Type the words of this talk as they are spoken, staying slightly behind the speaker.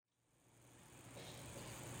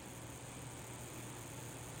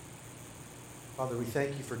Father, we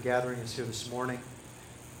thank you for gathering us here this morning.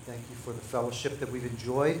 Thank you for the fellowship that we've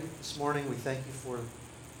enjoyed this morning. We thank you for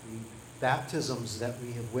the baptisms that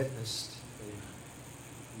we have witnessed,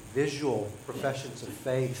 the visual professions of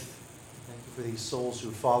faith. Thank you for these souls who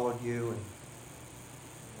followed you and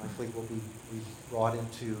likely will be brought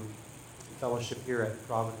into fellowship here at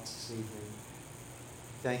Providence this evening.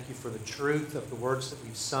 Thank you for the truth of the words that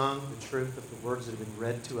we've sung, the truth of the words that have been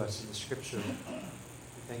read to us in the Scripture.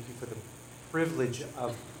 We thank you for the privilege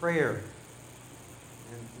of prayer.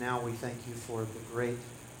 And now we thank you for the great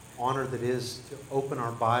honor that is to open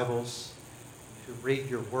our Bibles, to read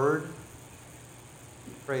your word.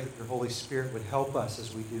 We pray that your Holy Spirit would help us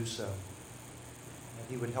as we do so. That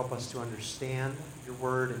he would help us to understand your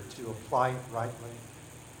word and to apply it rightly.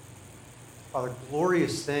 Father,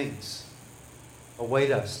 glorious things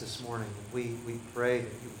await us this morning. We pray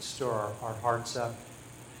that you would stir our hearts up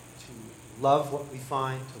to love what we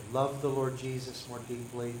find, to love the Lord Jesus more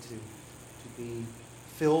deeply, to be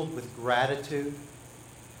filled with gratitude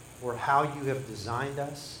for how you have designed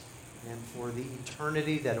us and for the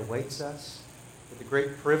eternity that awaits us, for the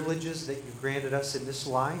great privileges that you've granted us in this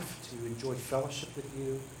life to enjoy fellowship with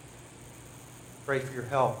you. Pray for your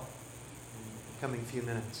help in the coming few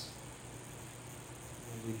minutes.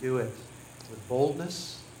 And we do it with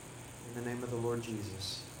boldness in the name of the Lord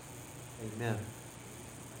Jesus. Amen.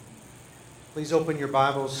 Please open your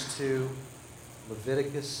Bibles to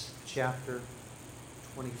Leviticus chapter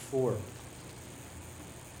 24.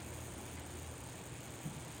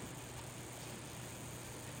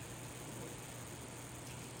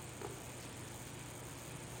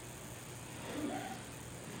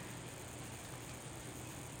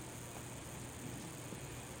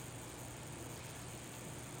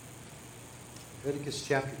 Leviticus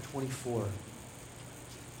chapter 24.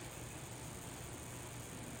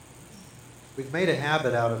 We've made a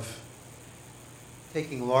habit out of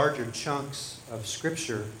taking larger chunks of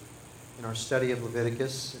Scripture in our study of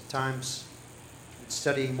Leviticus. At times,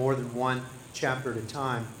 studying more than one chapter at a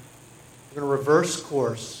time. We're going to reverse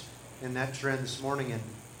course in that trend this morning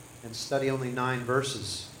and study only 9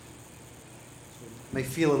 verses. So it may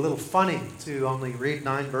feel a little funny to only read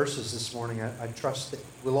 9 verses this morning. I trust that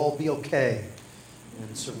we'll all be okay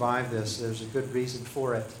and survive this. There's a good reason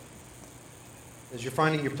for it. As you're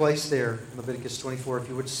finding your place there in Leviticus 24, if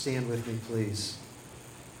you would stand with me, please.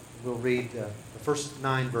 We'll read the first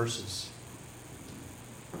 9 verses.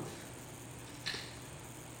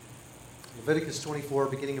 Leviticus 24,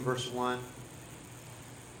 beginning in verse 1.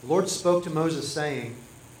 The Lord spoke to Moses, saying,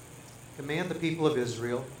 "Command the people of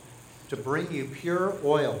Israel to bring you pure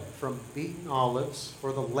oil from beaten olives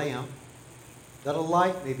for the lamp, that a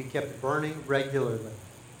light may be kept burning regularly.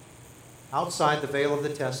 Outside the veil of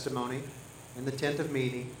the testimony, in the tent of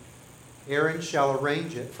meeting, Aaron shall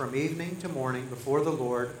arrange it from evening to morning before the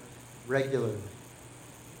Lord regularly.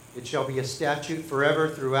 It shall be a statute forever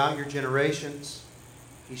throughout your generations.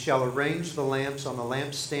 He shall arrange the lamps on the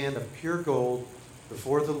lampstand of pure gold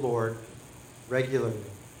before the Lord regularly.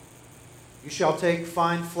 You shall take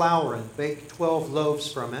fine flour and bake 12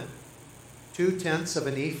 loaves from it. 2/10 of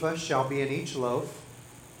an ephah shall be in each loaf.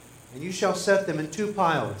 And you shall set them in 2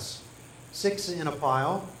 piles, 6 in a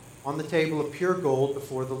pile, on the table of pure gold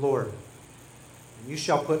before the Lord. And you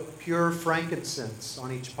shall put pure frankincense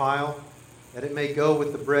on each pile, that it may go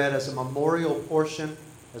with the bread as a memorial portion,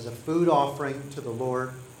 as a food offering to the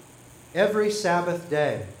Lord. Every Sabbath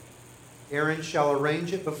day, Aaron shall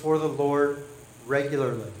arrange it before the Lord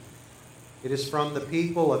regularly. It is from the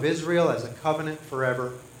people of Israel as a covenant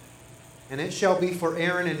forever. And it shall be for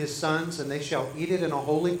Aaron and his sons, and they shall eat it in a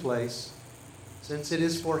holy place, since it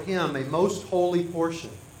is for him a most holy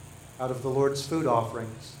portion out of the Lord's food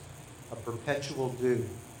offerings, a perpetual due."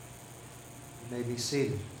 You may be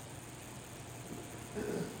seated.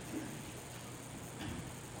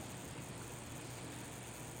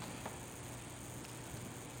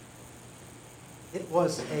 It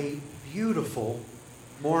was a beautiful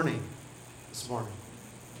morning this morning.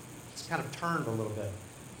 It's kind of turned a little bit.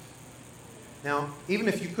 Now, even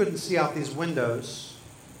if you couldn't see out these windows,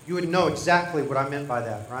 you would know exactly what I meant by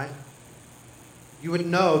that, right? You would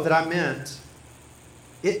know that I meant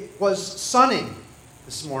it was sunny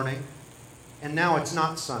this morning, and now it's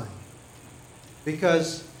not sunny.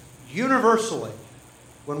 Because universally,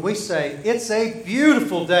 when we say it's a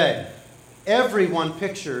beautiful day, everyone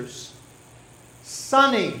pictures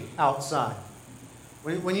sunny outside.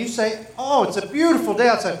 When you say, oh, it's a beautiful day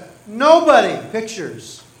outside, nobody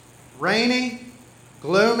pictures rainy,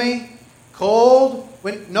 gloomy, cold.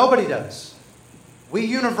 Nobody does. We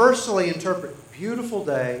universally interpret beautiful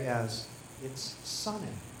day as it's sunny.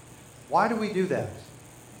 Why do we do that?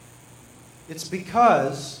 It's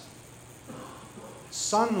because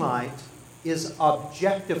sunlight is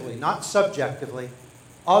objectively, not subjectively,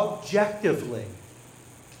 objectively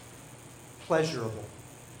pleasurable.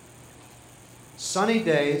 Sunny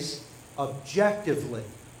days objectively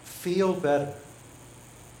feel better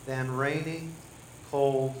than rainy,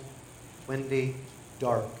 cold, windy,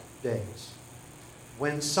 dark days.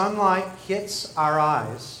 When sunlight hits our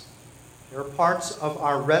eyes, there are parts of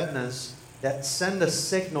our retinas that send a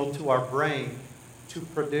signal to our brain to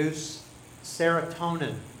produce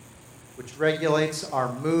serotonin, which regulates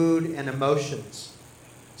our mood and emotions.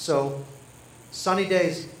 So sunny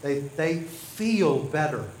days, they feel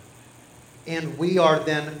better. And we are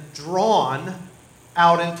then drawn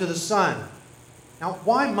out into the sun. Now,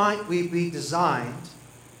 why might we be designed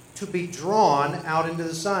to be drawn out into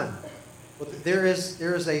the sun? Well, there is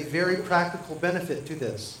a very practical benefit to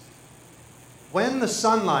this. When the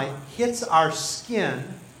sunlight hits our skin,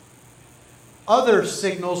 other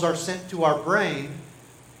signals are sent to our brain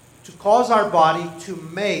to cause our body to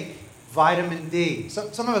make vitamin D.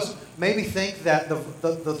 Some of us maybe think that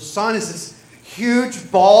the sun is this huge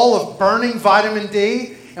ball of burning vitamin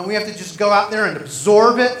D, and we have to just go out there and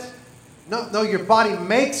absorb it. No, your body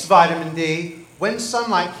makes vitamin D when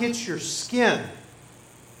sunlight hits your skin.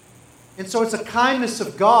 And so it's a kindness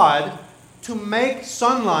of God to make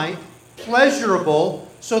sunlight pleasurable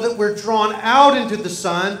so that we're drawn out into the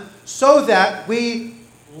sun so that we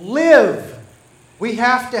live. We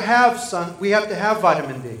have to have sun. We have to have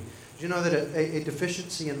vitamin D. Did you know that a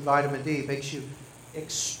deficiency in vitamin D makes you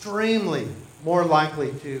extremely more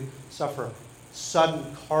likely to suffer sudden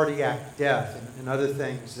cardiac death and other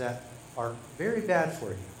things that are very bad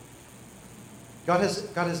for you? God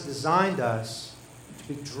has designed us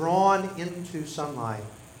to be drawn into sunlight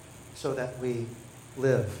so that we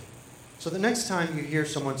live. So the next time you hear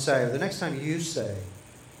someone say, or the next time you say,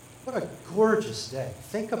 what a gorgeous day,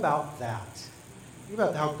 think about that. Think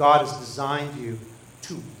about how God has designed you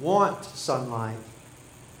to want sunlight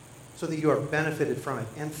so that you are benefited from it.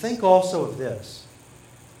 And think also of this.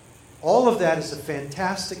 All of that is a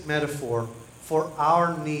fantastic metaphor for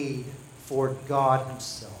our need for God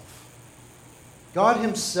Himself. God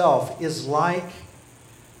Himself is like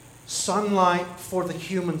sunlight for the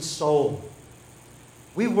human soul.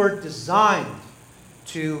 We were designed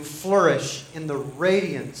to flourish in the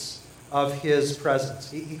radiance of His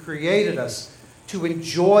presence. He created us to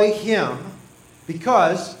enjoy Him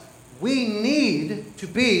because we need to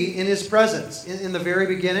be in His presence. In the very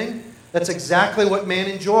beginning, that's exactly what man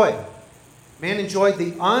enjoyed. Man enjoyed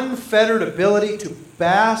the unfettered ability to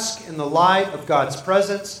bask in the light of God's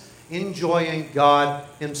presence, enjoying God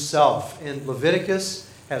Himself. And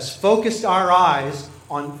Leviticus has focused our eyes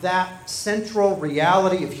on that central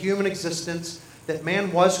reality of human existence, that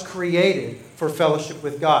man was created for fellowship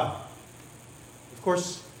with God. Of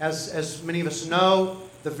course, as many of us know,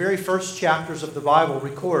 the very first chapters of the Bible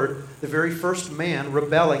record the very first man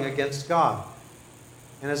rebelling against God,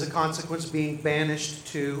 and as a consequence being banished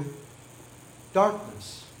to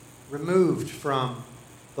darkness, removed from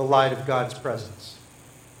the light of God's presence.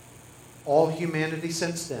 All humanity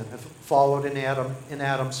since then have followed in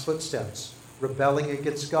Adam's footsteps, rebelling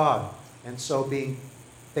against God, and so being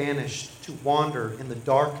banished to wander in the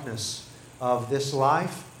darkness of this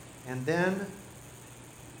life, and then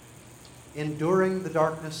enduring the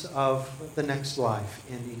darkness of the next life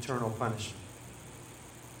in eternal punishment.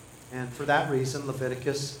 And for that reason,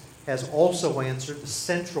 Leviticus has also answered the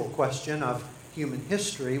central question of human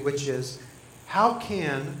history, which is, how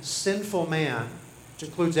can sinful man, which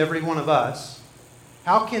includes every one of us,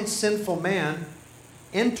 how can sinful man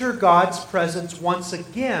enter God's presence once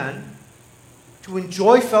again to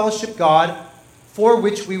enjoy fellowship God for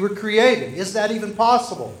which we were created? Is that even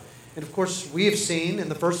possible? And of course, we have seen in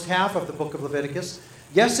the first half of the book of Leviticus,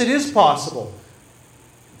 yes, it is possible,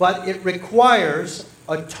 but it requires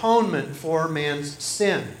atonement for man's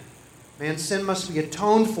sin. Man's sin must be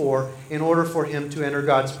atoned for in order for him to enter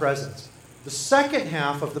God's presence. The second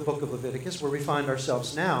half of the book of Leviticus, where we find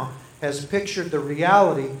ourselves now, has pictured the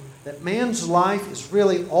reality that man's life is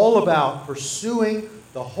really all about pursuing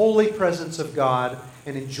the holy presence of God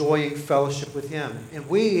and enjoying fellowship with Him. And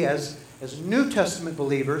we, as New Testament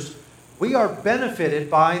believers, we are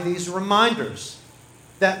benefited by these reminders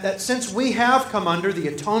that since we have come under the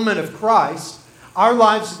atonement of Christ, our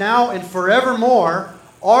lives now and forevermore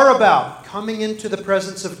are about coming into the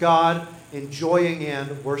presence of God, enjoying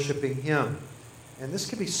and worshiping Him. And this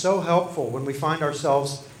can be so helpful when we find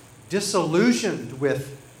ourselves disillusioned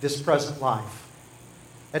with this present life.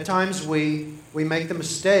 At times we make the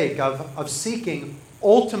mistake of seeking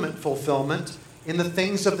ultimate fulfillment in the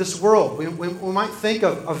things of this world. We might think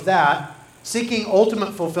of that seeking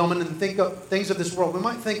ultimate fulfillment and think of things of this world. We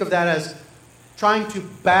might think of that as trying to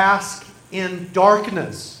bask in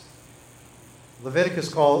darkness. Leviticus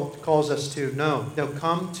calls us to, no,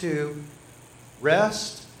 come to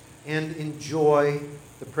rest and enjoy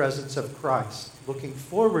the presence of Christ, looking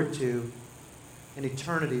forward to an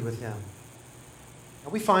eternity with Him.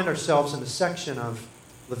 Now, we find ourselves in a section of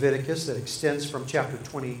Leviticus that extends from chapter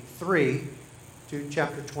 23 to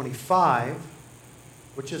chapter 25,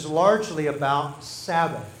 which is largely about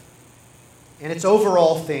Sabbath. And its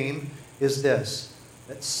overall theme is this,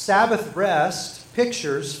 that Sabbath rest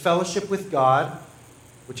pictures fellowship with God,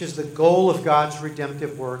 which is the goal of God's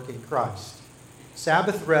redemptive work in Christ.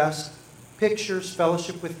 Sabbath rest pictures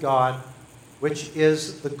fellowship with God, which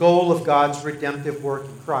is the goal of God's redemptive work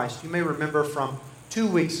in Christ. You may remember from 2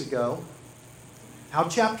 weeks ago how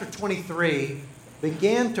chapter 23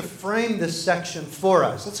 began to frame this section for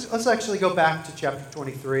us. Let's actually go back to chapter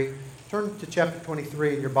 23. Turn to chapter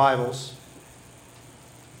 23 in your Bibles.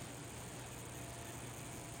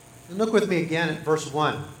 And look with me again at verse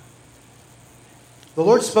 1. The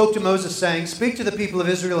Lord spoke to Moses, saying, "Speak to the people of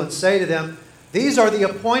Israel and say to them, These are the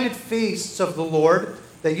appointed feasts of the Lord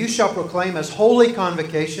that you shall proclaim as holy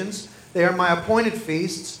convocations. They are my appointed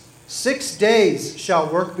feasts. 6 days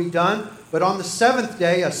shall work be done, but on the 7th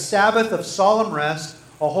day a Sabbath of solemn rest,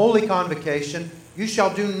 a holy convocation. You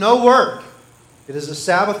shall do no work. It is a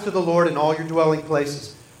Sabbath to the Lord in all your dwelling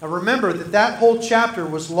places." Now remember that whole chapter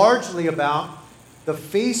was largely about the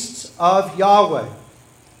feasts of Yahweh.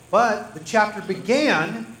 But the chapter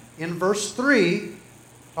began in verse 3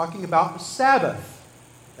 talking about the Sabbath,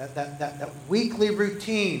 that weekly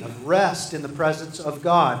routine of rest in the presence of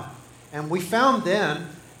God. And we found then,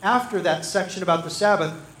 after that section about the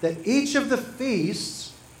Sabbath, that each of the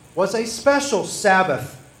feasts was a special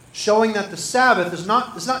Sabbath, showing that the Sabbath is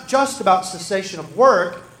not just about cessation of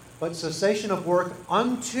work, but cessation of work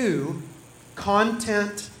unto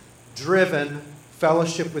content-driven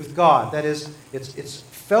fellowship with God. That is, it's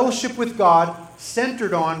fellowship with God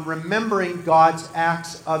centered on remembering God's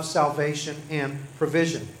acts of salvation and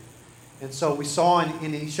provision. And so we saw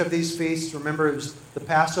in each of these feasts, remember it was the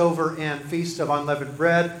Passover and Feast of Unleavened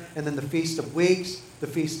Bread, and then the Feast of Weeks, the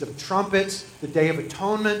Feast of Trumpets, the Day of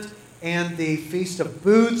Atonement, and the Feast of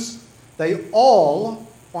Booths. They all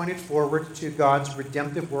pointed forward to God's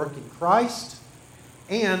redemptive work in Christ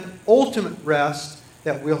and ultimate rest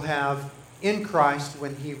that we'll have in Christ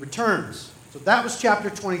when He returns. So that was chapter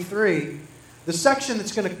 23. The section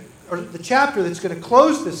the chapter that's going to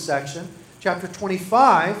close this section, chapter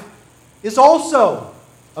 25, is also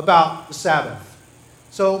about the Sabbath.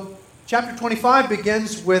 So chapter 25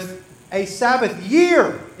 begins with a Sabbath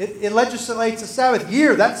year. It legislates a Sabbath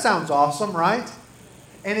year. That sounds awesome, right?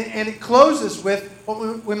 And it closes with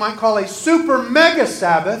what we might call a super mega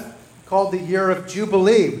Sabbath called the Year of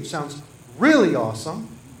Jubilee, which sounds really awesome.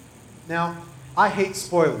 Now, I hate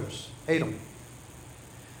spoilers. Hate them.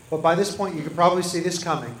 But by this point, you could probably see this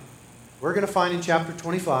coming. We're going to find in chapter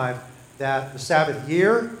 25 that the Sabbath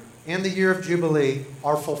year and the Year of Jubilee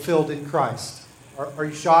are fulfilled in Christ. Are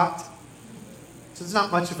you shocked? So it's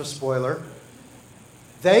not much of a spoiler.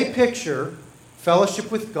 They picture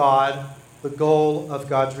fellowship with God, the goal of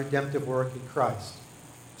God's redemptive work in Christ.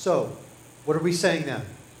 So, what are we saying then?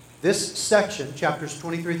 This section, chapters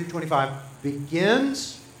 23 through 25,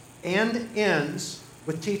 begins and ends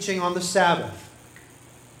with teaching on the Sabbath.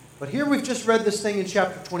 But here we've just read this thing in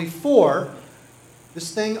chapter 24,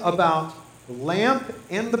 this thing about the lamp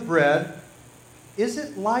and the bread. Is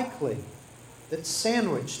it likely that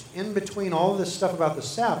sandwiched in between all of this stuff about the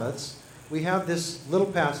Sabbaths, we have this little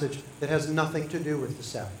passage that has nothing to do with the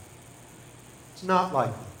Sabbath? It's not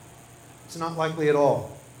likely. It's not likely at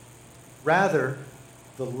all. Rather,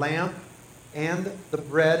 the lamp and the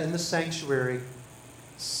bread in the sanctuary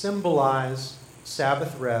symbolize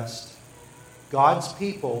Sabbath rest, God's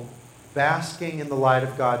people basking in the light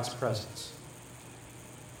of God's presence.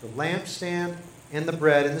 The lampstand and the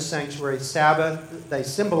bread in the sanctuary, they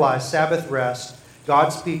symbolize Sabbath rest,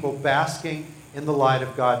 God's people basking in the light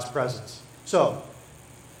of God's presence. So,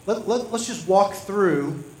 let's just walk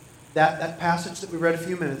through that passage that we read a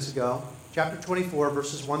few minutes ago, chapter 24,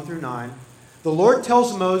 verses 1 through 9. The Lord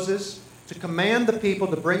tells Moses to command the people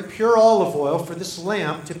to bring pure olive oil for this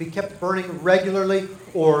lamp to be kept burning regularly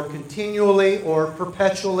or continually or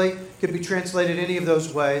perpetually. Could be translated any of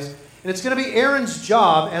those ways. And it's going to be Aaron's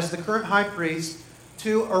job as the current high priest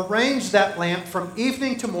to arrange that lamp from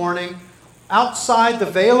evening to morning outside the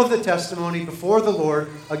veil of the testimony before the Lord,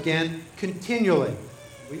 again, continually.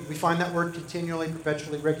 We find that word continually,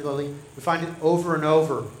 perpetually, regularly. We find it over and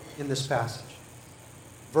over in this passage.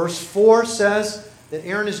 Verse 4 says that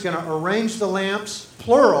Aaron is going to arrange the lamps,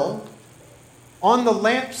 plural, on the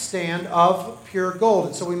lampstand of pure gold.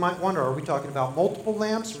 And so we might wonder, are we talking about multiple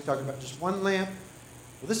lamps? Are we talking about just one lamp?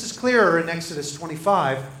 Well, this is clearer in Exodus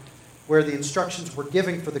 25, where the instructions were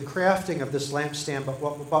giving for the crafting of this lampstand. But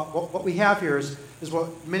what we have here is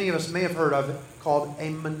what many of us may have heard of called a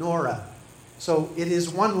menorah. So it is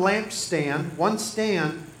one lampstand, one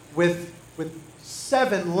stand with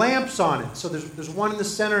 7 lamps on it. So there's one in the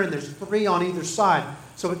center and there's 3 on either side.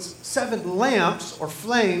 So it's 7 lamps or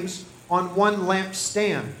flames on one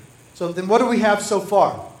lampstand. So then what do we have so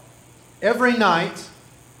far? Every night,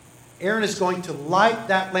 Aaron is going to light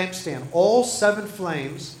that lampstand, all 7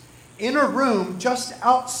 flames, in a room just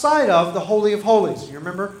outside of the Holy of Holies. You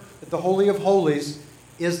remember that the Holy of Holies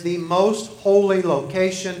is the most holy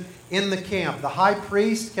location in the camp. The high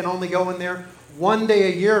priest can only go in there one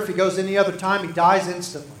day a year. If he goes any other time, he dies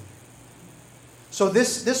instantly. So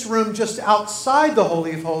this room just outside the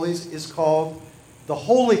Holy of Holies is called the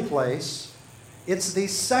holy place. It's the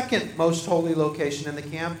second most holy location in the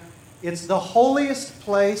camp. It's the holiest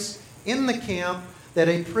place in the camp that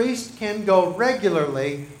a priest can go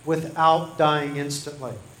regularly without dying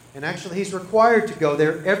instantly. And actually, he's required to go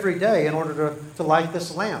there every day in order to light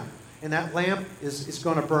this lamp. And that lamp is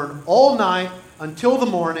going to burn all night until the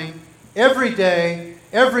morning, every day,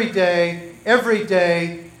 every day, every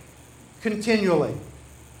day, continually.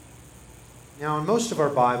 Now, in most of our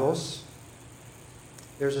Bibles,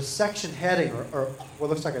 there's a section heading, or what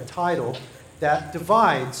looks like a title, that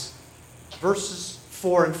divides verses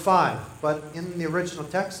 4 and 5. But in the original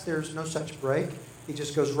text, there's no such break. He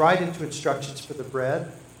just goes right into instructions for the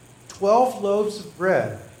bread. 12 loaves of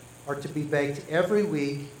bread are to be baked every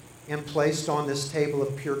week and placed on this table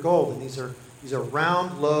of pure gold. And these are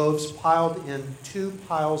round loaves piled in 2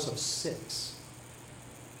 piles of 6.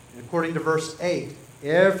 And according to verse 8,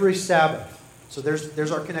 every Sabbath, so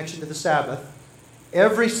there's our connection to the Sabbath.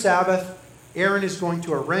 Every Sabbath, Aaron is going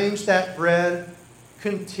to arrange that bread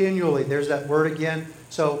continually. There's that word again.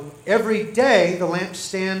 So every day the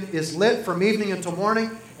lampstand is lit from evening until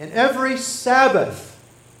morning, and every Sabbath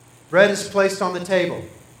bread is placed on the table.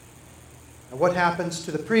 And what happens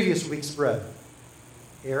to the previous week's bread?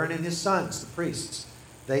 Aaron and his sons, the priests,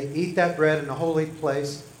 they eat that bread in a holy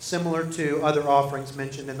place, similar to other offerings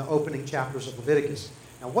mentioned in the opening chapters of Leviticus.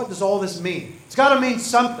 Now, what does all this mean? It's got to mean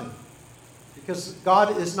something, because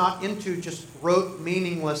God is not into just rote,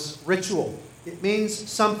 meaningless ritual. It means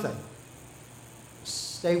something.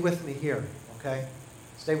 Stay with me here, okay?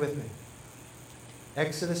 Stay with me.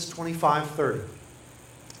 Exodus 25:30.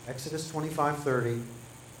 Exodus 25:30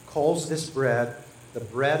 calls this bread the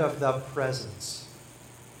bread of the presence.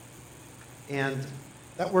 And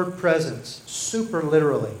that word presence, super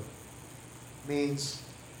literally, means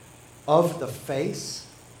of the face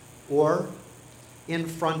or in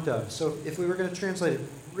front of. So if we were going to translate it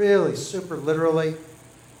really super literally,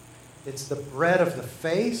 it's the bread of the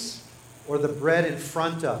face or the bread in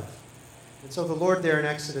front of. And so the Lord there in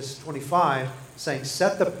Exodus 25 saying,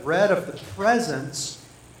 set the bread of the presence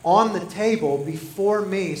on the table before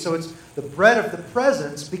me. So it's the bread of the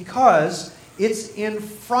presence because it's in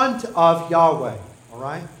front of Yahweh. All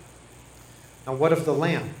right? Now what of the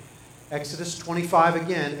lamp? Exodus 25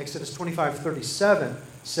 again, Exodus 25:37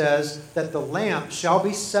 says that the lamp shall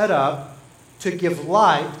be set up to give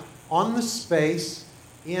light on the space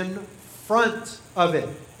in front of it.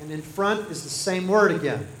 And in front is the same word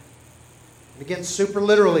again. And again, super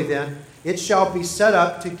literally then, it shall be set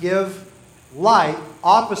up to give light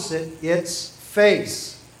opposite its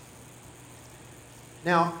face.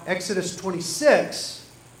 Now, Exodus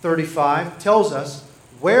 26:35 tells us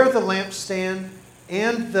where the lampstand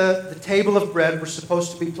and the table of bread were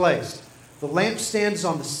supposed to be placed. The lampstand is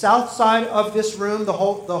on the south side of this room, the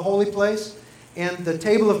holy place, and the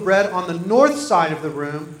table of bread on the north side of the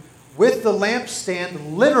room, with the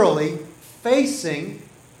lampstand literally facing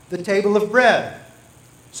the table of bread.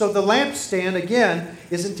 So the lampstand, again,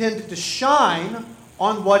 is intended to shine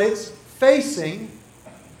on what it's facing,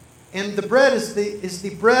 and the bread is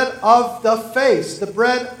the bread of the face, the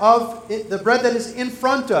bread that is in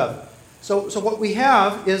front of. So what we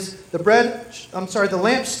have is the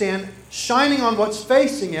lampstand shining on what's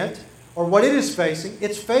facing it, or what it is facing.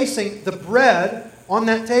 It's facing the bread on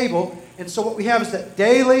that table. And so what we have is that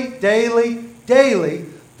daily,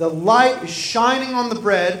 the light is shining on the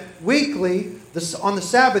bread. Weekly, on the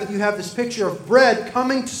Sabbath, you have this picture of bread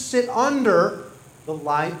coming to sit under the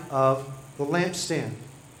light of the lampstand.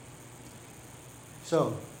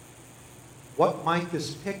 So, what might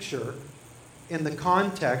this picture in the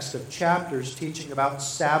context of chapters teaching about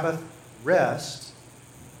Sabbath rest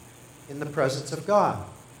in the presence of God?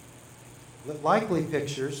 that likely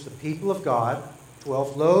pictures the people of God,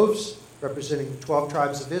 12 loaves representing the 12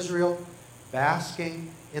 tribes of Israel,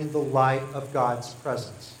 basking in the light of God's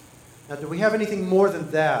presence. Now, do we have anything more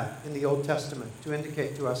than that in the Old Testament to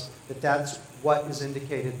indicate to us that that's what is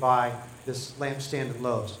indicated by this lampstand and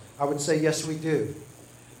loaves? I would say yes, we do.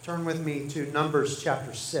 Turn with me to Numbers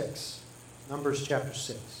chapter 6. Numbers chapter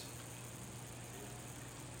 6.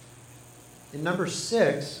 In Numbers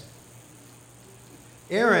 6,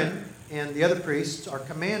 Aaron and the other priests are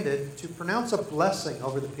commanded to pronounce a blessing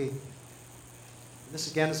over the people. And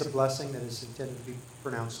this again is a blessing that is intended to be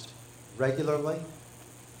pronounced regularly.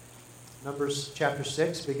 Numbers chapter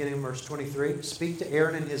 6, beginning in verse 23. Speak to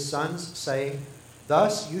Aaron and his sons, saying,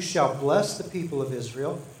 Thus you shall bless the people of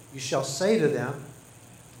Israel. You shall say to them,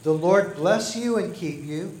 The Lord bless you and keep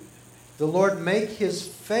you. The Lord make his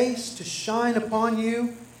face to shine upon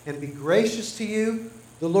you and be gracious to you.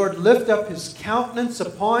 The Lord lift up his countenance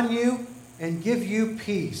upon you and give you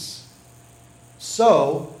peace.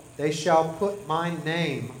 So they shall put my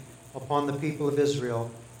name upon the people of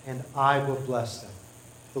Israel, and I will bless them.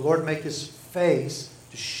 The Lord make his face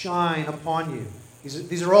to shine upon you.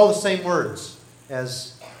 These are all the same words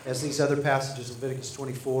as these other passages, Leviticus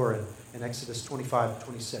 24 and Exodus 25 and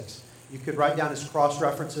 26. You could write down as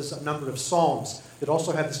cross-references a number of Psalms that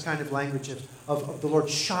also have this kind of language of the Lord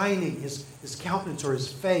shining his countenance or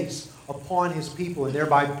his face upon his people and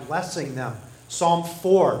thereby blessing them. Psalm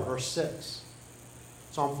 4, verse 6.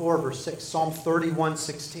 Psalm 4, verse 6. Psalm 31,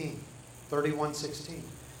 16. 31, 16.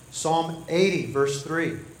 Psalm 80, verse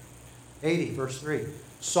 3. 80, verse 3.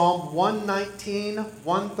 Psalm 119,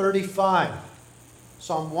 135.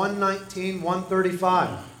 Psalm 119,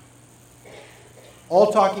 135.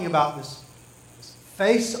 All talking about this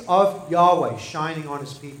face of Yahweh shining on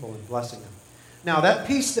his people and blessing them. Now, that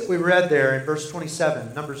piece that we read there in verse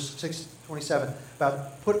 27, Numbers 6, 27,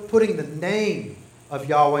 about putting the name of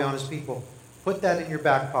Yahweh on his people, put that in your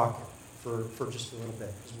back pocket for just a little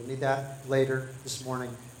bit, because we'll need that later this morning.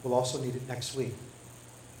 We'll also need it next week.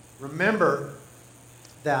 Remember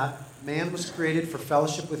that man was created for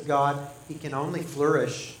fellowship with God. He can only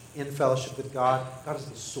flourish in fellowship with God. God is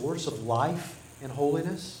the source of life and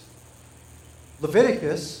holiness.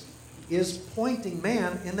 Leviticus is pointing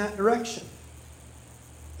man in that direction.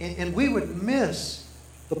 And we would miss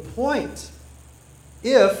the point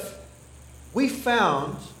if we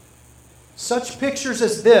found such pictures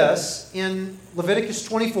as this in Leviticus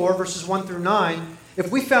 24, verses 1 through 9, if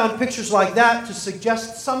we found pictures like that to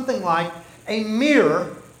suggest something like a mere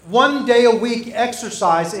one-day-a-week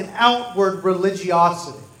exercise in outward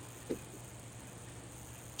religiosity.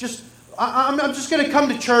 I'm just going to come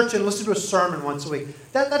to church and listen to a sermon once a week.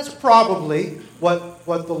 That's probably what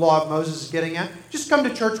the law of Moses is getting at. Just come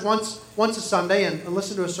to church once a Sunday and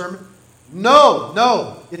listen to a sermon.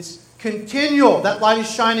 No. It's continual. That light is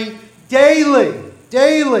shining daily,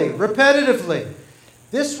 repetitively.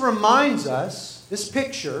 This reminds us, this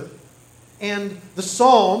picture, and the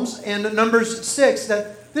Psalms and Numbers 6,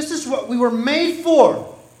 that this is what we were made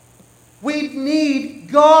for. We need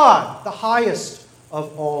God, the highest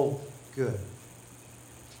of all good.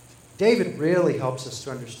 David really helps us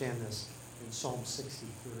to understand this in Psalm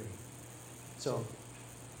 63. So,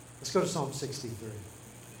 let's go to Psalm 63.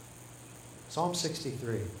 Psalm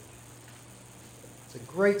 63. It's a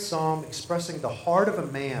great psalm expressing the heart of a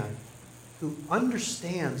man who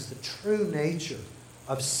understands the true nature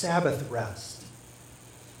of Sabbath rest.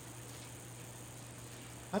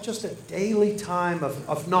 Not just a daily time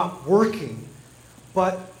of not working,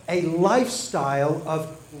 but a lifestyle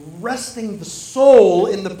of resting the soul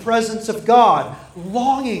in the presence of God,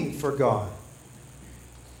 longing for God.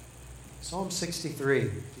 Psalm 63,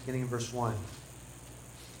 beginning in verse 1.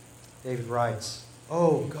 David writes,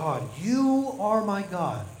 "O God, you are my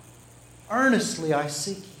God. Earnestly I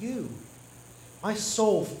seek you. My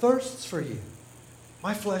soul thirsts for you.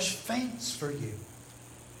 My flesh faints for you,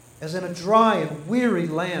 as in a dry and weary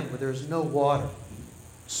land where there is no water.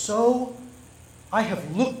 So I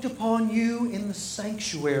have looked upon you in the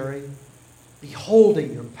sanctuary,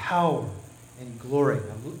 beholding your power and glory."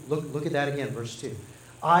 Now look at that again, verse 2.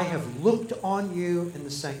 I have looked on you in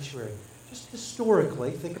the sanctuary. Just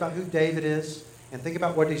historically, think about who David is and think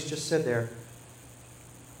about what he's just said there.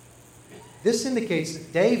 This indicates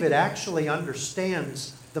that David actually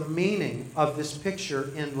understands the meaning of this picture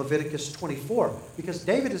in Leviticus 24, because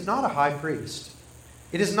David is not a high priest.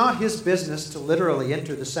 It is not his business to literally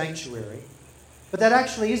enter the sanctuary. But that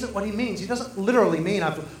actually isn't what he means. He doesn't literally mean,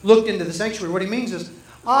 I've looked into the sanctuary. What he means is,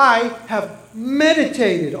 I have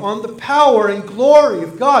meditated on the power and glory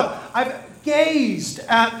of God. I've gazed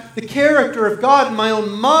at the character of God in my own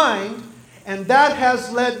mind, and that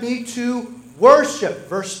has led me to worship.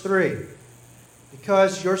 Verse 3.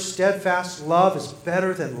 Because your steadfast love is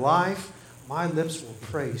better than life, my lips will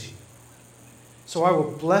praise you. So I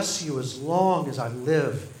will bless you as long as I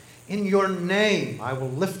live. In your name I will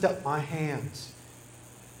lift up my hands.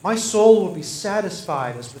 My soul will be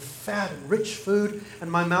satisfied as with fat and rich food,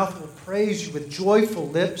 and my mouth will praise you with joyful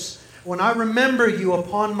lips when I remember you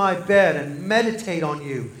upon my bed and meditate on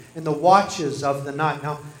you in the watches of the night.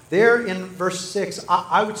 Now, there in verse 6,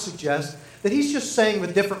 I would suggest that he's just saying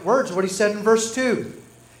with different words what he said in verse 2.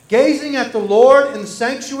 Gazing at the Lord in the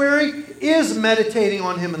sanctuary is meditating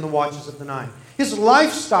on Him in the watches of the night. His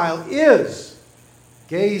lifestyle is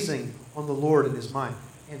gazing on the Lord in his mind.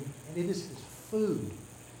 And it is his food,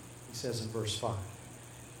 he says in verse 5.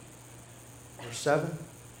 Verse 7.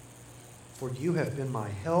 For you have been my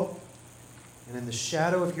help, and in the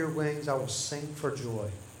shadow of your wings I will sing for joy.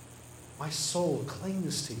 My soul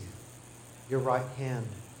clings to you. Your right hand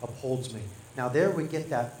upholds me. Now there we get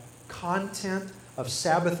that content of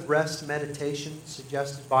Sabbath rest meditation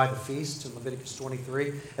suggested by the feasts in Leviticus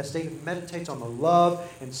 23. As David meditates on the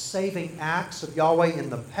love and saving acts of Yahweh in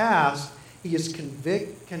the past, he is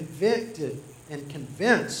convicted and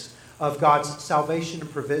convinced of God's salvation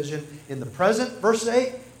and provision in the present, verse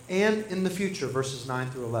 8, and in the future, verses 9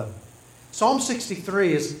 through 11. Psalm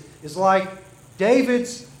 63 is like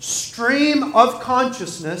David's stream of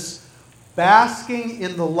consciousness basking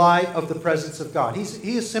in the light of the presence of God.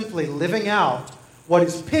 He is simply living out what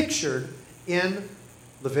is pictured in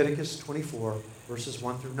Leviticus 24, verses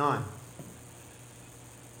 1 through 9.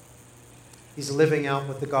 He's living out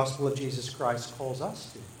what the gospel of Jesus Christ calls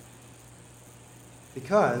us to.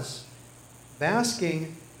 Because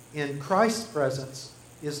basking in Christ's presence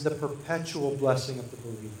is the perpetual blessing of the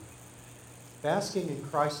believer. Basking in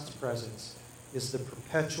Christ's presence is the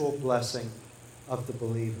perpetual blessing of the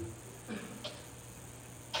believer.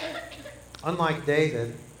 Unlike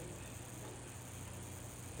David,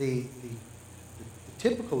 the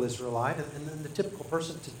typical Israelite and the typical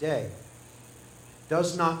person today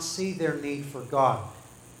does not see their need for God.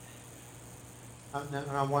 And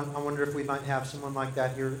I wonder if we might have someone like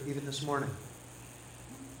that here even this morning.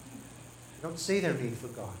 They don't see their need for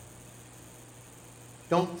God.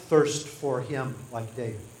 Don't thirst for Him like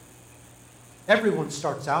David. Everyone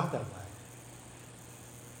starts out that way.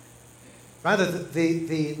 Rather,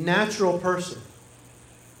 the natural person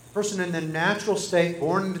in the natural state,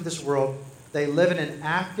 born into this world, they live in an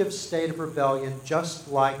active state of rebellion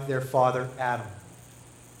just like their father Adam.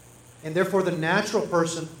 And therefore the natural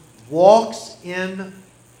person walks in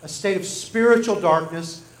a state of spiritual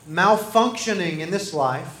darkness, malfunctioning in this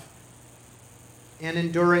life, and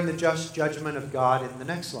enduring the just judgment of God in the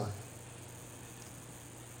next life.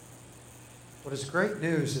 What is great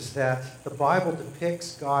news is that the Bible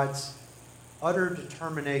depicts God's utter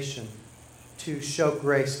determination to show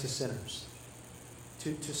grace to sinners,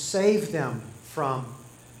 to save them from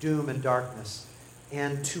doom and darkness,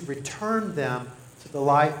 and to return them to the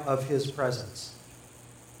light of His presence.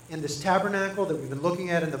 In this tabernacle that we've been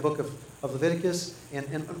looking at in the book of Leviticus,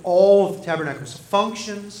 and all of the tabernacle's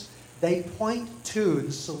functions, they point to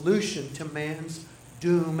the solution to man's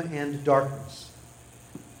doom and darkness.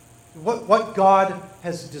 What God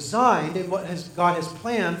has designed and what God has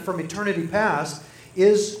planned from eternity past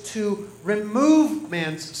is to remove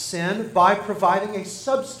man's sin by providing a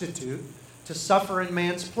substitute to suffer in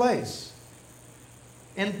man's place.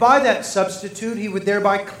 And by that substitute, He would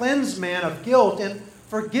thereby cleanse man of guilt and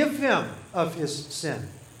forgive him of his sin.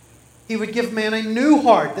 He would give man a new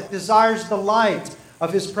heart that desires the light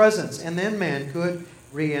of His presence, and then man could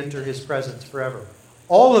re-enter His presence forever.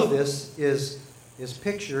 All of this is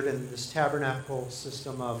pictured in this tabernacle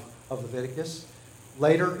system of Leviticus.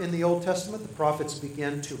 Later in the Old Testament, the prophets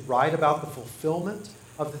begin to write about the fulfillment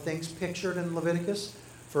of the things pictured in Leviticus.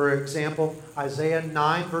 For example, Isaiah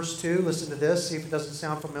 9, verse 2, listen to this, see if it doesn't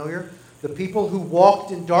sound familiar. The people who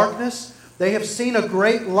walked in darkness, they have seen a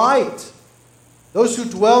great light. Those who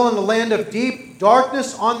dwell in the land of deep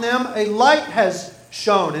darkness, on them a light has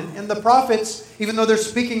shone. And the prophets, even though they're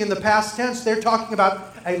speaking in the past tense, they're talking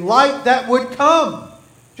about a light that would come.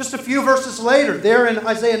 Just a few verses later, there in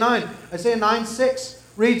Isaiah 9:6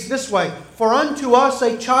 reads this way, For unto us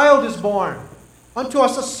a child is born, unto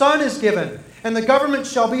us a son is given, and the government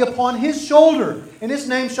shall be upon His shoulder, and His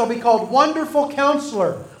name shall be called Wonderful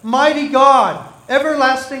Counselor, Mighty God,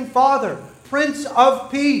 Everlasting Father, Prince of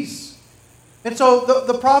Peace. And so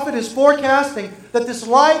the prophet is forecasting that this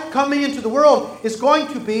light coming into the world is going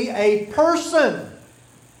to be a person.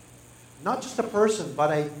 Not just a person,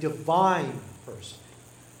 but a divine person.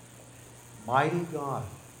 Mighty God.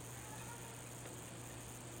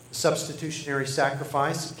 The substitutionary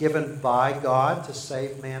sacrifice given by God to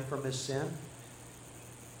save man from his sin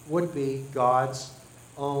would be God's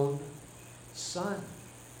own Son,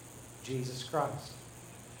 Jesus Christ.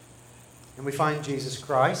 And we find Jesus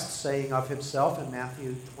Christ saying of himself in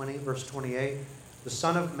Matthew 20, verse 28, "The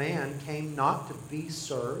Son of Man came not to be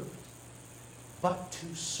served, but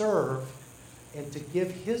to serve and to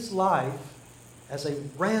give his life as a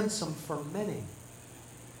ransom for many."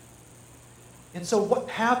 And so what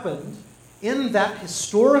happened in that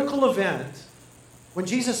historical event when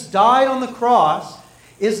Jesus died on the cross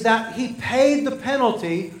is that he paid the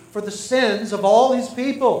penalty for the sins of all his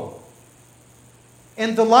people.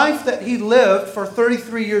 And the life that he lived for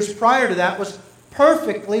 33 years prior to that was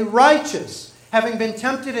perfectly righteous, having been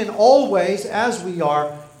tempted in all ways as we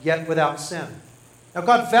are, yet without sin. Now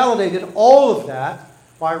God validated all of that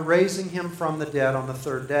by raising him from the dead on the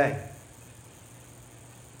third day.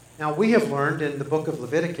 Now we have learned in the book of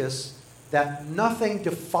Leviticus that nothing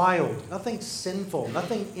defiled, nothing sinful,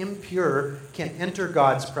 nothing impure can enter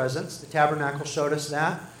God's presence. The tabernacle showed us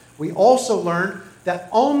that. We also learned that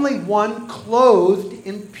only one clothed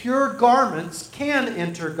in pure garments can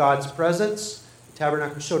enter God's presence. The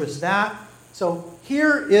tabernacle showed us that. So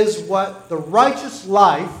here is what the righteous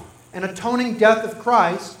life and atoning death of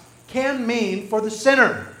Christ can mean for the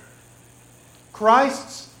sinner.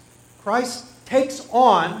 Christ takes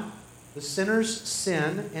on the sinner's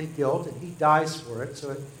sin and guilt, and he dies for it.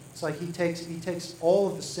 So it's like he takes all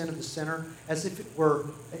of the sin of the sinner as if it were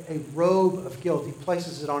a robe of guilt. He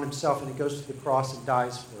places it on himself, and he goes to the cross and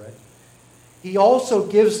dies for it. He also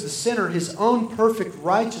gives the sinner his own perfect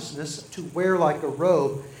righteousness to wear like a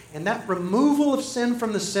robe. And that removal of sin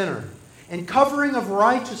from the sinner and covering of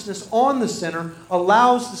righteousness on the sinner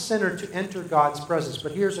allows the sinner to enter God's presence.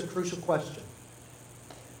 But here's a crucial question.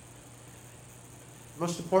 The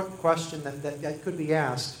most important question that could be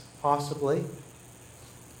asked, possibly.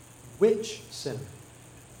 Which sinner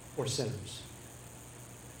or sinners?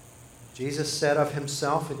 Jesus said of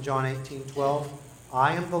himself in John 18:12,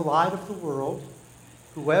 "I am the light of the world.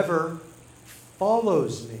 Whoever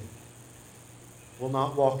follows me will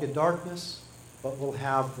not walk in darkness, but will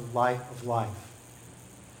have the light of life."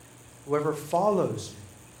 Whoever follows me.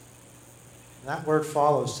 That word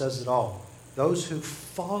 "follow" says it all. Those who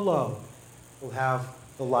follow will have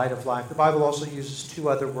the light of life. The Bible also uses two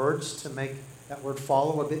other words to make that word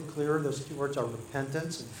 "follow" a bit clearer. Those two words are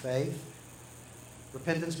repentance and faith.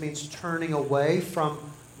 Repentance means turning away from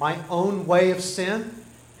my own way of sin.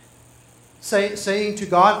 Saying to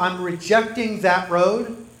God, I'm rejecting that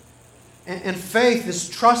road. And faith is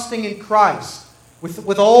trusting in Christ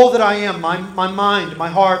with all that I am, my mind, my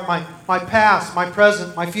heart, my past, my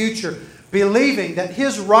present, my future, believing that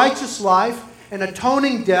his righteous life and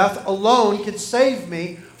atoning death alone can save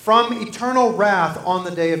me from eternal wrath on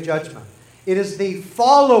the day of judgment. It is the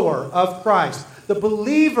follower of Christ, the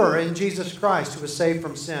believer in Jesus Christ who is saved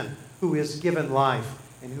from sin, who is given life,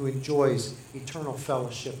 and who enjoys eternal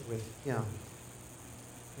fellowship with him.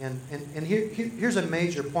 And here's a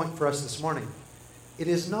major point for us this morning. It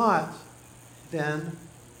is not then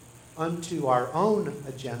unto our own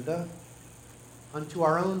agenda, unto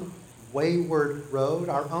our own wayward road,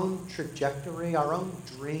 our own trajectory, our own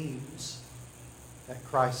dreams that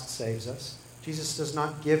Christ saves us. Jesus does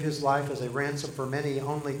not give his life as a ransom for many,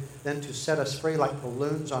 only then to set us free like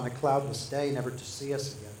balloons on a cloudless day, never to see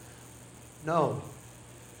us again. No.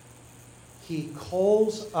 He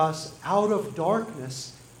calls us out of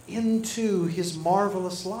darkness into his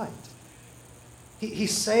marvelous light. He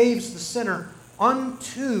saves the sinner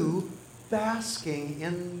unto basking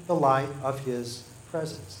in the light of his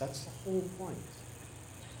presence. That's the whole point.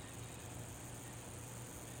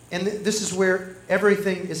 And this is where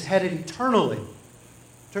everything is headed eternally.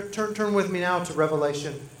 Turn with me now to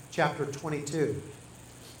Revelation chapter 22.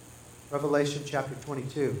 Revelation chapter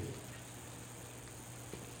 22.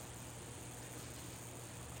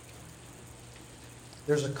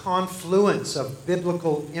 There's a confluence of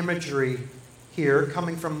biblical imagery here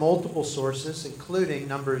coming from multiple sources, including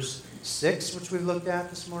Numbers 6, which we've looked at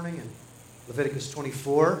this morning, and Leviticus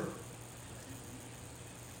 24.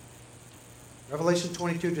 Revelation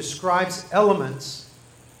 22 describes elements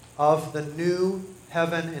of the new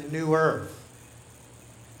heaven and new earth,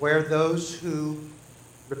 where those who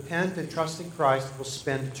repent and trust in Christ will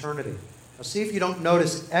spend eternity. Now see if you don't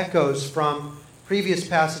notice echoes from previous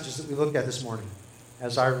passages that we looked at this morning,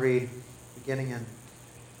 as I read, beginning in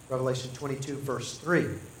Revelation 22, verse 3.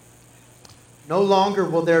 No longer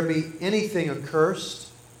will there be anything accursed,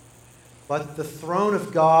 but the throne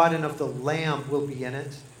of God and of the Lamb will be in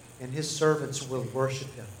it, and his servants will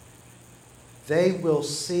worship him. They will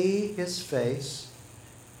see his face,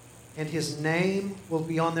 and his name will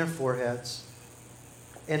be on their foreheads,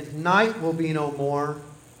 and night will be no more.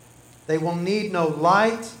 They will need no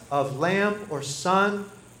light of lamp or sun,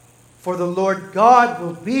 for the Lord God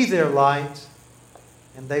will be their light,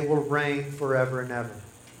 and they will reign forever and ever.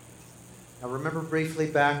 Now remember briefly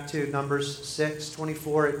back to Numbers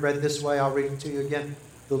 6:24. It read this way. I'll read it to you again.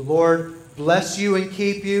 The Lord bless you and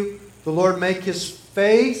keep you. The Lord make his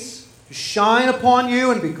face to shine upon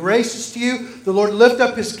you and be gracious to you. The Lord lift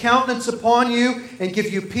up his countenance upon you and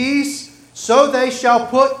give you peace. So they shall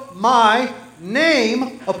put my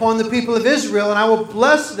name upon the people of Israel, and I will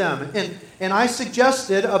bless them. And I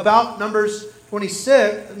suggested about Numbers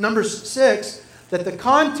 6, that the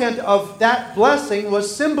content of that blessing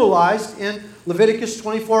was symbolized in Leviticus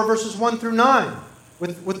 24, verses 1 through 9,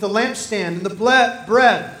 with the lampstand and the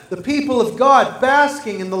bread, the people of God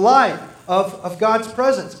basking in the light of God's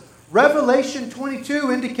presence. Revelation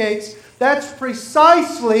 22 indicates that's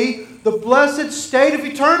precisely the blessed state of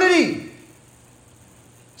eternity.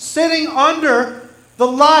 Sitting under the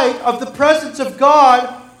light of the presence of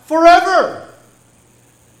God forever.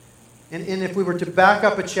 And if we were to back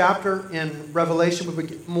up a chapter in Revelation, we would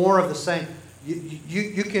get more of the same.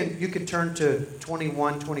 You can turn to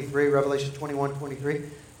 21:23, Revelation 21:23.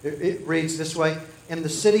 It reads this way: "And the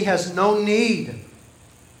city has no need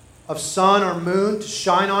of sun or moon to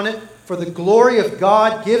shine on it, for the glory of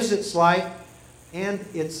God gives its light, and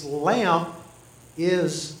its lamp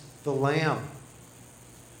is the Lamb."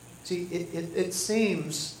 See, it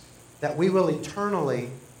seems that we will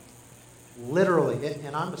eternally, literally,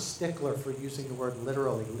 and I'm a stickler for using the word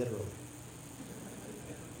literally.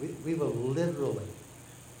 We will literally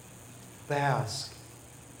bask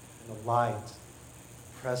in the light,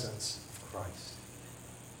 presence of Christ.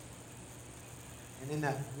 And in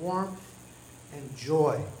that warmth and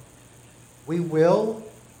joy, we will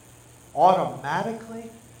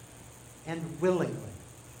automatically and willingly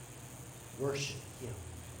worship Him.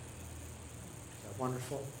 Is that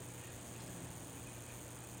wonderful?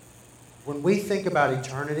 When we think about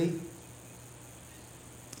eternity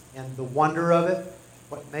and the wonder of it,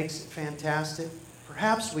 what makes it fantastic,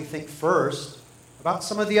 perhaps we think first about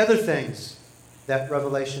some of the other things that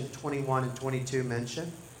Revelation 21 and 22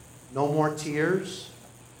 mention. No more tears,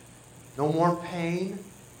 no more pain,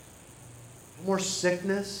 no more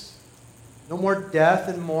sickness, no more death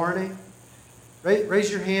and mourning. Raise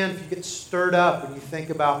your hand if you get stirred up when you think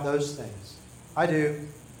about those things. I do.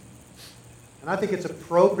 And I think it's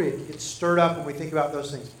appropriate to get stirred up when we think about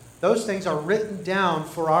those things. Those things are written down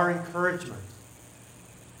for our encouragement.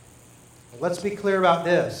 But let's be clear about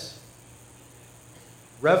this.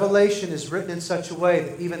 Revelation is written in such a way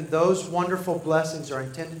that even those wonderful blessings are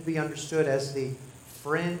intended to be understood as the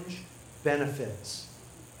fringe benefits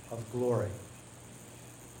of glory.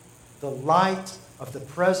 The light of the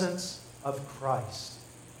presence of Christ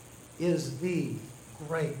is the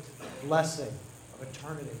great blessing of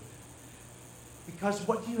eternity. Because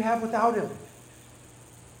what do you have without Him?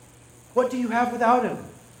 What do you have without Him?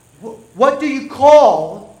 What do you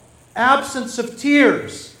call absence of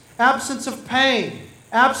tears, absence of pain,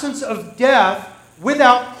 absence of death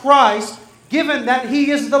without Christ, given that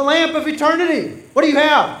He is the lamp of eternity? What do you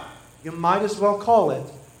have? You might as well call it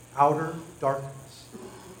outer darkness.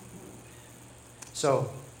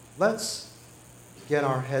 So, let's get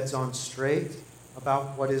our heads on straight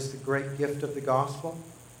about what is the great gift of the gospel.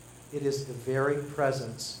 It is the very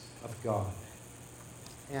presence of God.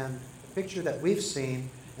 And the picture that we've seen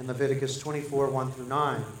in Leviticus 24, 1 through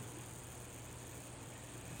 9,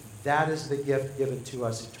 that is the gift given to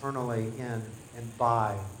us eternally in and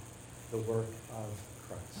by the work of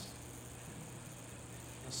Christ.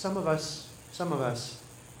 Now, some of us,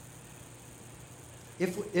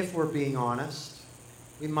 if we're being honest,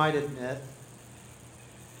 we might admit,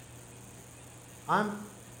 I'm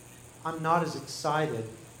not as excited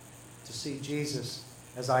to see Jesus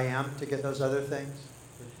as I am to get those other things.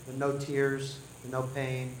 The no tears, the no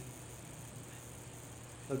pain,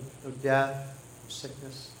 no death, no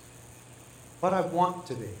sickness. But I want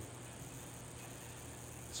to be.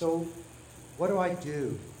 So, what do I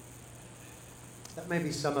do? That may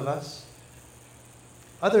be some of us.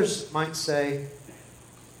 Others might say,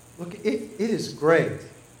 look, it is great.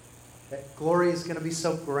 That glory is going to be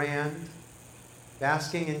so grand,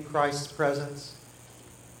 basking in Christ's presence.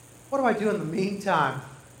 What do I do in the meantime?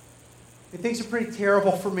 I mean, things are pretty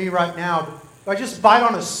terrible for me right now. Do I just bite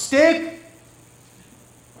on a stick?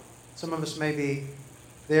 Some of us may be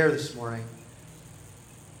there this morning.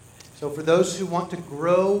 So for those who want to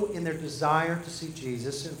grow in their desire to see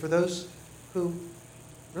Jesus, and for those who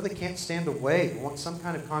really can't stand to wait, want some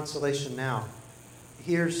kind of consolation now,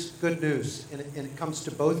 here's good news, and it comes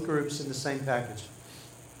to both groups in the same package.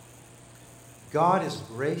 God is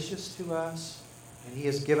gracious to us, and He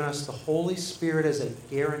has given us the Holy Spirit as a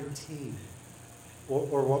guarantee,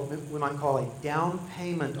 or what we might call a down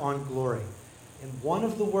payment on glory. And one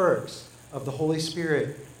of the works of the Holy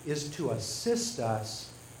Spirit is to assist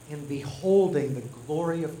us in beholding the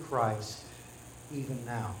glory of Christ even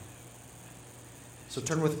now. So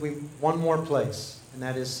turn with me one more place, and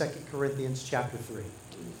that is 2 Corinthians chapter 3.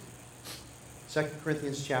 2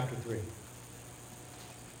 Corinthians chapter 3.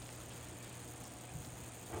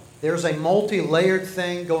 There's a multi-layered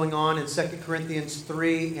thing going on in 2 Corinthians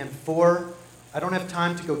 3 and 4. I don't have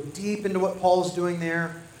time to go deep into what Paul is doing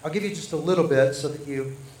there. I'll give you just a little bit so that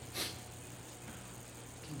you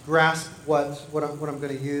can grasp what I'm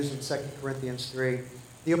going to use in 2 Corinthians 3.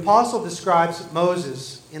 The apostle describes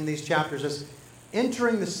Moses in these chapters as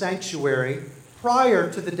entering the sanctuary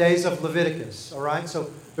prior to the days of Leviticus. All right?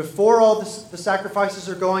 So before all the sacrifices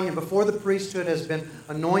are going and before the priesthood has been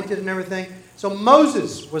anointed and everything. So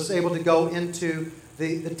Moses was able to go into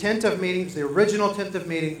the tent of meetings, the original tent of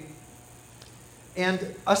meeting.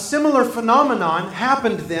 And a similar phenomenon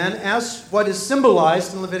happened then as what is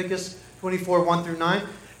symbolized in Leviticus 24, 1 through 9.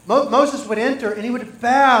 Moses would enter and he would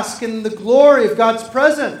bask in the glory of God's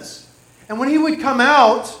presence. And when he would come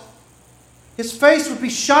out, his face would be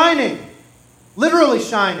shining, literally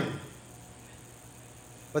shining.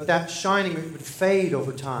 But that shining would fade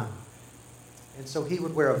over time. And so he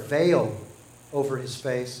would wear a veil over his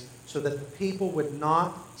face so that the people would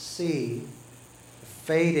not see the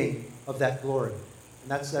fading of that glory.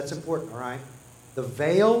 And that's important, all right? The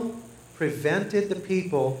veil prevented the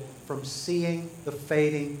people from seeing the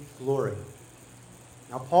fading glory.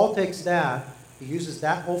 Now, Paul takes that, he uses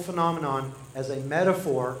that whole phenomenon as a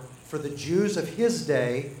metaphor for the Jews of his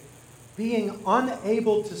day being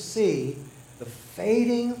unable to see the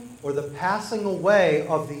fading or the passing away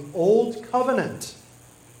of the old covenant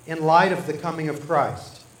in light of the coming of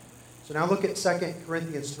Christ. So now look at 2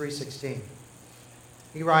 Corinthians 3:16.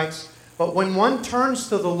 He writes, "But when one turns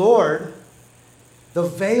to the Lord, the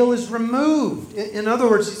veil is removed." In other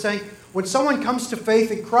words, he's saying, when someone comes to faith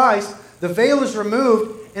in Christ, the veil is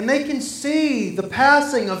removed, and they can see the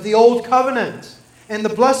passing of the old covenant and the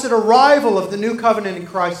blessed arrival of the new covenant in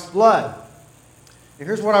Christ's blood. And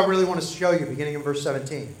here's what I really want to show you, beginning in verse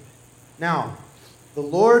 17. "Now, the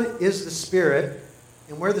Lord is the Spirit,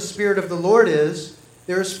 and where the Spirit of the Lord is,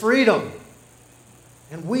 there is freedom.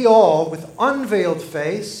 And we all, with unveiled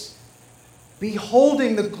face,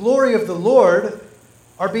 beholding the glory of the Lord,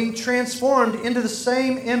 are being transformed into the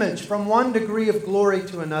same image from one degree of glory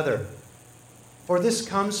to another. For this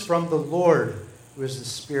comes from the Lord, who is the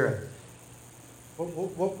Spirit."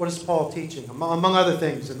 What is Paul teaching? Among other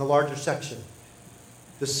things in the larger section,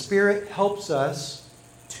 the Spirit helps us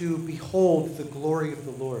to behold the glory of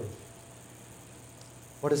the Lord.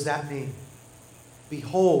 What does that mean?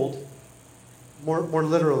 Behold, more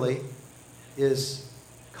literally, is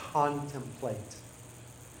contemplate.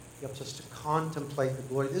 He helps us to contemplate the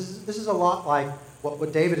glory. This is a lot like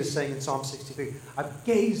what David is saying in Psalm 63. "I've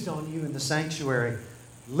gazed on you in the sanctuary."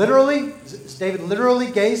 Literally? Is David literally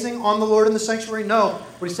gazing on the Lord in the sanctuary? No.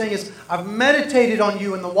 What he's saying is, "I've meditated on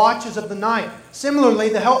you in the watches of the night." Similarly,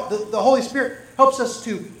 the Holy Spirit helps us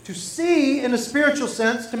to see in a spiritual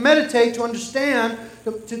sense, to meditate, to understand,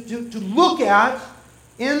 to look at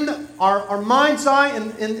in our mind's eye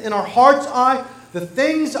and in our heart's eye the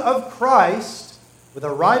things of Christ with a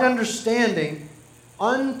right understanding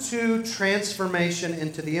unto transformation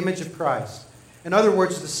into the image of Christ. In other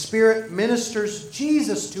words, the Spirit ministers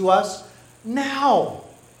Jesus to us now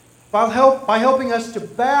by helping us to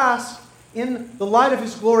bask in the light of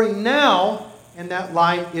His glory now, and that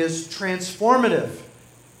light is transformative.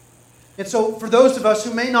 And so for those of us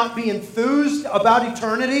who may not be enthused about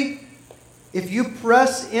eternity, if you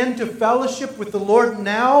press into fellowship with the Lord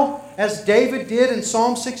now, as David did in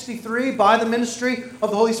Psalm 63, by the ministry of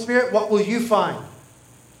the Holy Spirit, what will you find?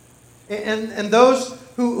 And those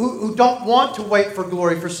who don't want to wait for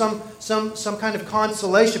glory, for some kind of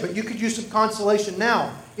consolation, but you could use some consolation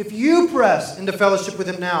now. If you press into fellowship with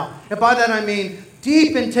Him now, and by that I mean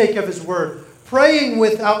deep intake of His Word, praying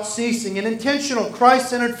without ceasing, an intentional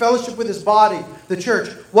Christ-centered fellowship with His body, the church,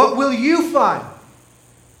 what will you find?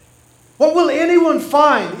 What will anyone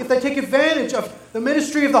find if they take advantage of the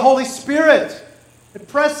ministry of the Holy Spirit and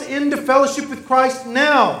press into fellowship with Christ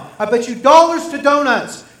now? I bet you dollars to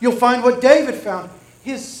donuts you'll find what David found.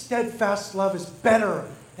 His steadfast love is better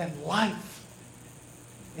than life.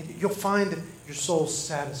 And you'll find your soul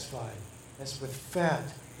satisfied as with fat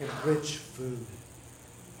and rich food.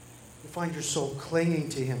 You'll find your soul clinging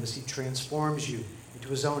to Him as He transforms you into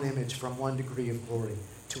his own image from one degree of glory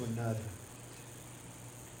to another.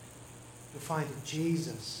 You'll find in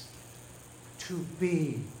Jesus to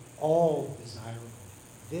be all desirable.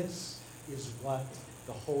 This is what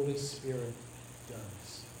the Holy Spirit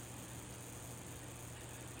does.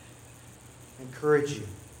 I encourage you,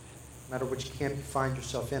 no matter which camp you find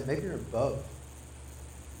yourself in, maybe you're in both.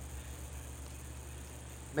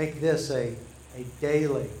 Make this a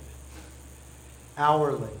daily,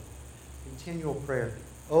 hourly, continual prayer.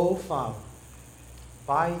 Oh, Father,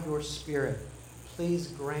 by your Spirit, please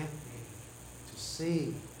grant me to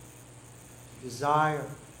see, to desire,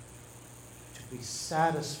 to be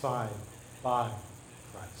satisfied by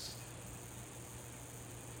Christ.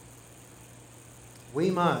 We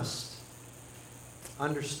must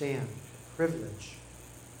understand the privilege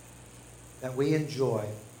that we enjoy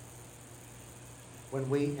when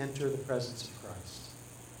we enter the presence of Christ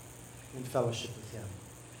in fellowship with Him.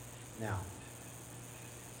 Now,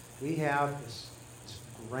 we have this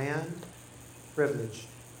grand privilege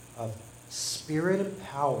of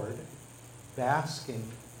Spirit-empowered basking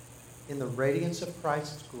in the radiance of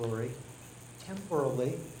Christ's glory,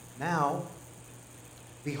 temporally, now,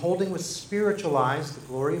 beholding with spiritual eyes the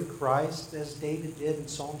glory of Christ, as David did in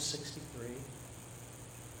Psalm 63.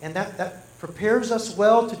 And that prepares us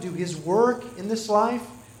well to do His work in this life,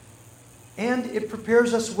 and it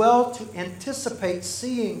prepares us well to anticipate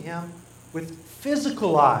seeing Him with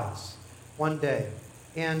physical eyes one day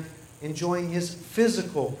and enjoying His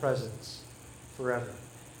physical presence forever.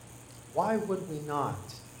 Why would we not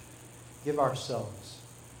give ourselves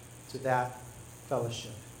to that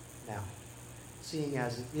fellowship now, seeing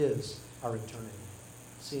as it is our eternity,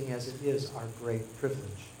 seeing as it is our great privilege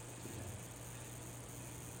today?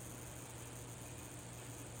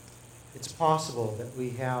 It's possible that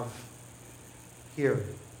we have here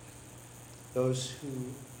those who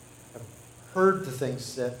have heard the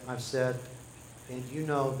things that I've said, and you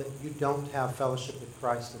know that you don't have fellowship with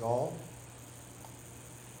Christ at all.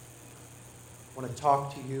 I want to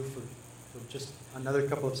talk to you for just another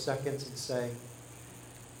couple of seconds and say,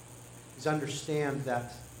 please understand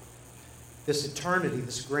that this eternity,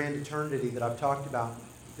 this grand eternity that I've talked about,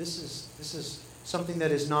 this is something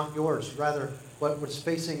that is not yours. Rather, what's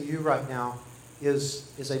facing you right now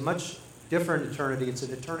is a much different eternity. It's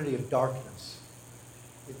an eternity of darkness.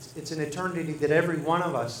 It's an eternity that every one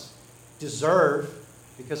of us deserve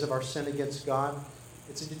because of our sin against God.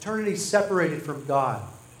 It's an eternity separated from God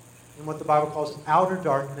in what the Bible calls outer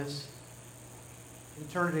darkness, an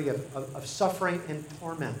eternity of suffering and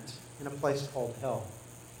torment in a place called hell.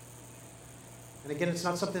 And again, it's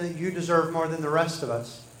not something that you deserve more than the rest of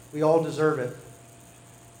us. We all deserve it.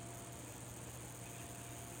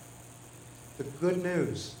 The good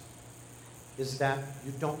news is that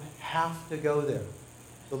you don't have to go there.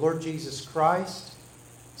 The Lord Jesus Christ,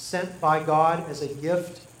 sent by God as a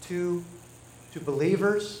gift to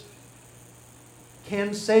believers,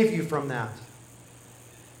 can save you from that.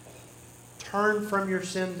 Turn from your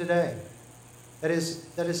sin today. That is,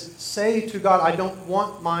 say to God, I don't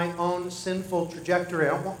want my own sinful trajectory.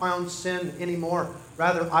 I don't want my own sin anymore.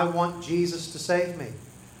 Rather, I want Jesus to save me.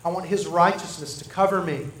 I want His righteousness to cover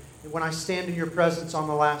me when I stand in your presence on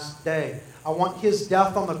the last day. I want His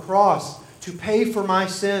death on the cross to pay for my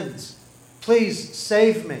sins. Please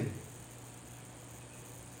save me.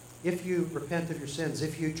 If you repent of your sins,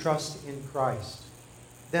 if you trust in Christ,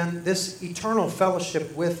 then this eternal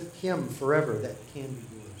fellowship with Him forever, that can be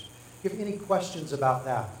yours. If you have any questions about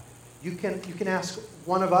that, you can ask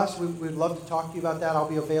one of us. We'd love to talk to you about that. I'll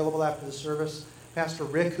be available after the service. Pastor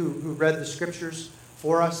Rick, who read the scriptures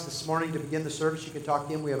for us this morning to begin the service, you can talk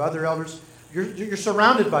to him. We have other elders. You're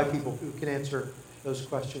surrounded by people who can answer those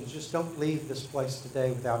questions. Just don't leave this place today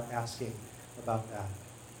without asking about that.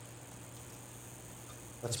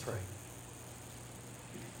 Let's pray.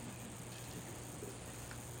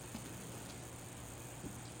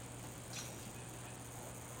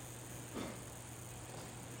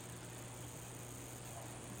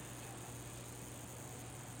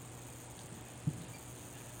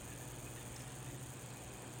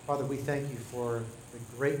 Father, we thank you for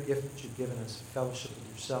the great gift that you've given us, fellowship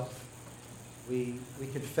with yourself. We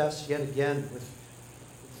confess yet again with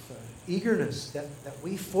eagerness that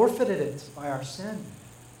we forfeited it by our sin.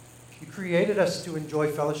 You created us to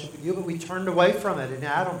enjoy fellowship with you, but we turned away from it in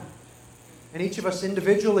Adam. And each of us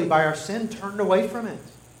individually, by our sin, turned away from it,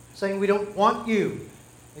 saying we don't want you.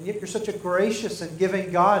 And yet you're such a gracious and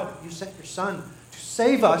giving God. You sent your Son to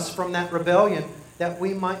save us from that rebellion, that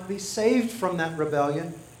we might be saved from that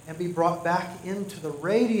rebellion and be brought back into the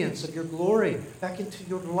radiance of your glory, back into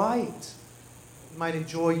your light. We might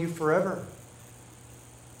enjoy you forever.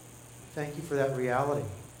 Thank you for that reality.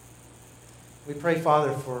 We pray,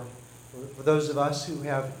 Father, for those of us who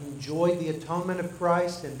have enjoyed the atonement of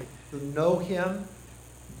Christ and who know Him,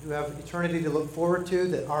 who have eternity to look forward to,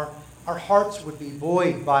 that our hearts would be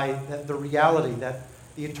buoyed by the reality that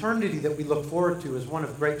the eternity that we look forward to is one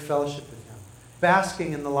of great fellowship with Him,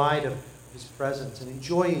 basking in the light of His presence and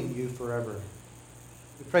enjoying You forever.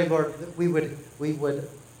 We pray, Lord, that we would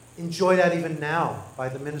enjoy that even now by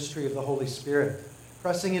the ministry of the Holy Spirit,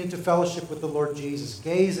 pressing into fellowship with the Lord Jesus,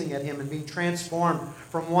 gazing at Him and being transformed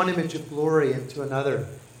from one image of glory into another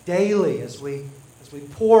daily as we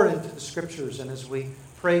pour into the Scriptures and as we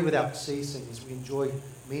pray without ceasing, as we enjoy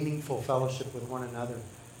meaningful fellowship with one another. We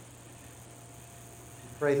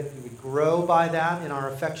pray that we would grow by that in our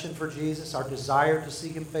affection for Jesus, our desire to see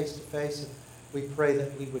Him face to face, and we pray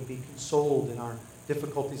that we would be consoled in our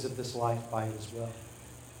difficulties of this life by it as well.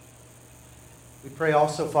 We pray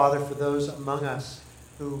also, Father, for those among us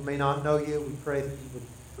who may not know You. We pray that You would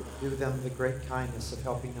do them the great kindness of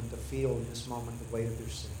helping them to feel in this moment the weight of their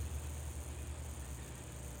sin.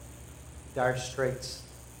 Dire straits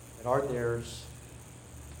that are theirs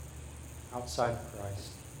outside of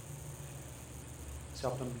Christ. Let's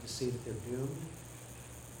help them to see that they're doomed.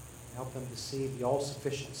 Help them to see the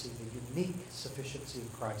all-sufficiency, the unique sufficiency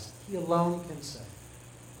of Christ. He alone can save.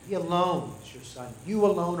 He alone is Your Son. You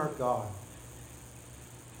alone are God.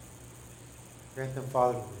 Grant them,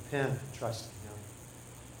 Father, to repent and trust in Him.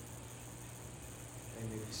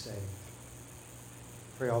 They may be saved.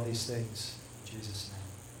 Pray all these things in Jesus' name.